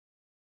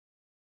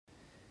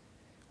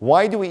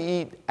Why do we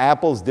eat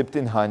apples dipped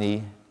in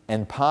honey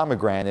and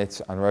pomegranates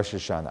on Rosh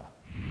Hashanah?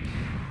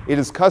 It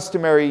is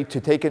customary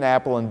to take an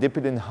apple and dip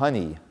it in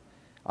honey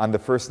on the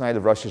first night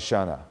of Rosh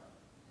Hashanah.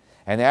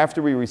 And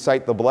after we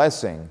recite the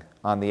blessing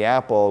on the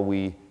apple,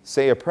 we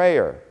say a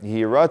prayer.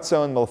 Yehi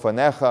ratzon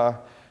milfanecha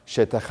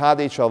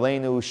shetachadech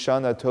aleinu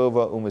Shana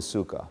Tova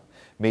u'mesuka.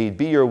 May it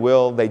be your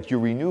will that you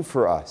renew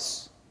for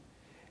us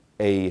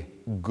a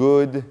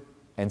good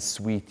and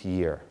sweet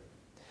year.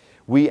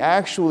 We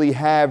actually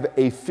have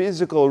a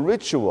physical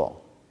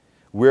ritual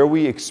where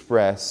we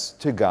express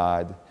to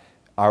God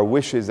our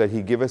wishes that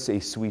He give us a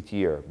sweet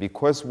year.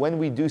 Because when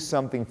we do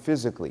something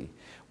physically,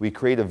 we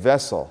create a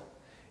vessel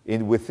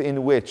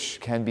within which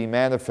can be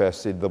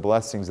manifested the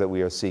blessings that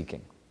we are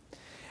seeking.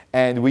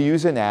 And we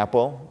use an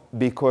apple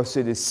because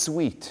it is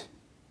sweet.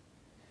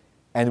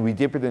 And we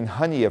dip it in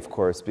honey, of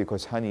course,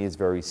 because honey is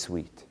very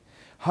sweet.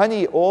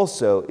 Honey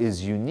also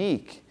is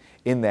unique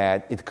in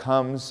that it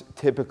comes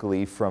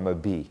typically from a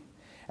bee.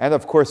 And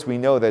of course, we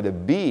know that a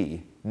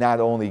bee not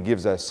only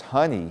gives us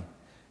honey,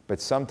 but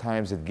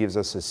sometimes it gives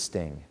us a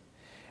sting.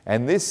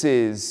 And this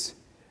is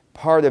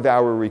part of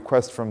our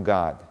request from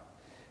God,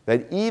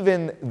 that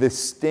even the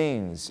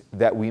stings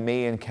that we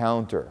may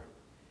encounter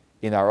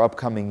in our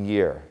upcoming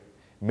year,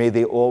 may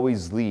they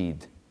always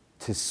lead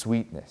to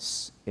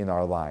sweetness in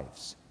our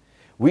lives.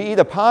 We eat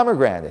a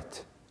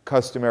pomegranate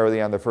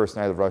customarily on the first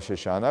night of Rosh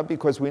Hashanah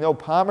because we know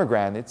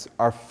pomegranates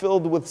are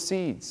filled with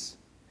seeds.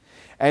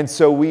 And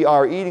so we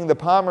are eating the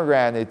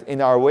pomegranate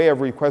in our way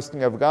of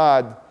requesting of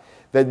God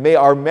that may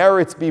our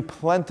merits be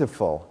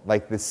plentiful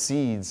like the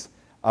seeds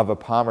of a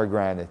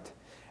pomegranate,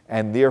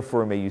 and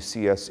therefore may you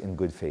see us in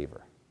good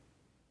favor.